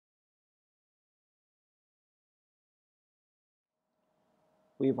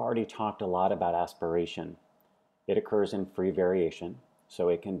we've already talked a lot about aspiration. It occurs in free variation, so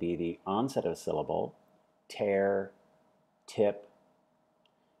it can be the onset of a syllable, tear, tip,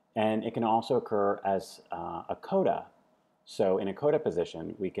 and it can also occur as a coda. So in a coda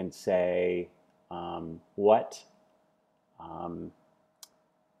position, we can say what,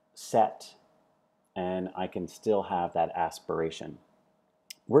 set, and I can still have that aspiration.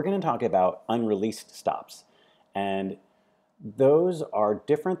 We're going to talk about unreleased stops, and those are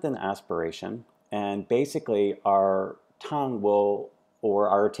different than aspiration, and basically our tongue will, or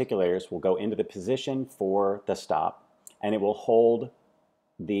our articulators will go into the position for the stop, and it will hold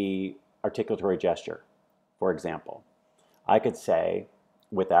the articulatory gesture. For example, I could say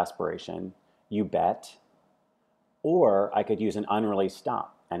with aspiration, you bet, or I could use an unreleased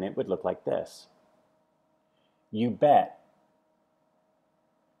stop, and it would look like this. You bet.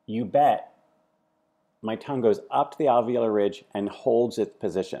 You bet. My tongue goes up to the alveolar ridge and holds its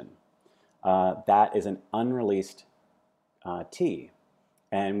position. That is an unreleased T.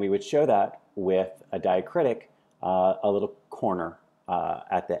 And we would show that with a diacritic, a little corner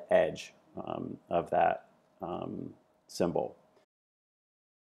at the edge of that symbol.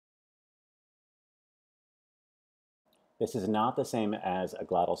 This is not the same as a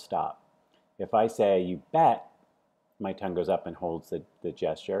glottal stop. If I say you bet, my tongue goes up and holds the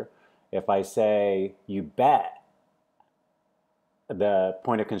gesture. If I say you bet, the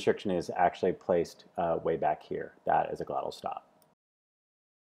point of constriction is actually placed way back here. That is a glottal stop.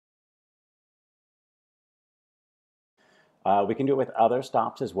 We can do it with other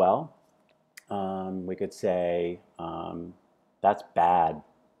stops as well. We could say, that's bad.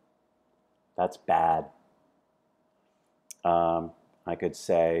 That's bad. I could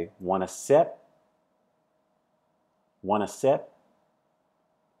say, want a sip? Want a sip?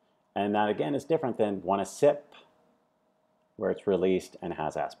 And that again is different than want a sip, where it's released and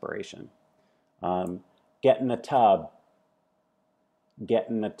has aspiration. Get in the tub. Get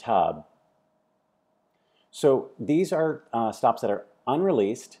in the tub. So these are stops that are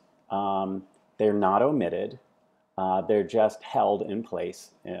unreleased. They're not omitted. They're just held in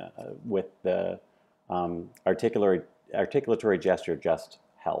place with the articulatory gesture just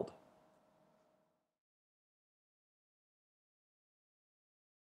held.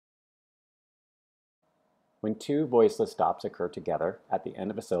 When two voiceless stops occur together at the end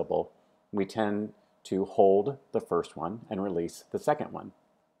of a syllable, we tend to hold the first one and release the second one.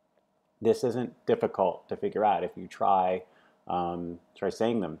 This isn't difficult to figure out if you try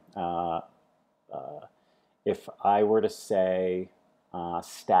saying them. If I were to say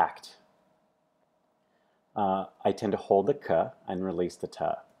stacked, I tend to hold the k and release the t.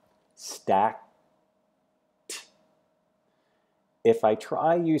 Stacked. If I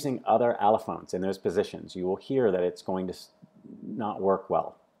try using other allophones in those positions, you will hear that it's going to not work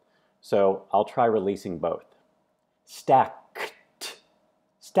well. So I'll try releasing both. Stacked.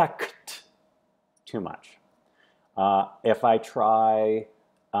 Stacked. Too much. If I try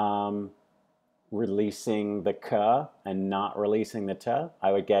releasing the k and not releasing the t,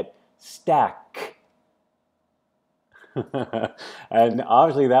 I would get stack. And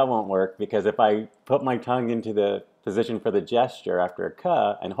obviously that won't work, because if I put my tongue into the position for the gesture after a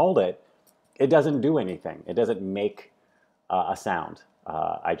k and hold it, it doesn't do anything. It doesn't make a sound.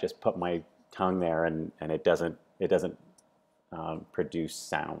 I just put my tongue there and it doesn't produce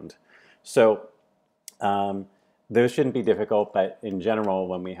sound. So those shouldn't be difficult, but in general,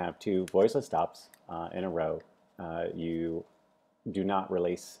 when we have two voiceless stops in a row, you do not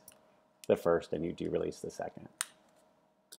release the first and you do release the second.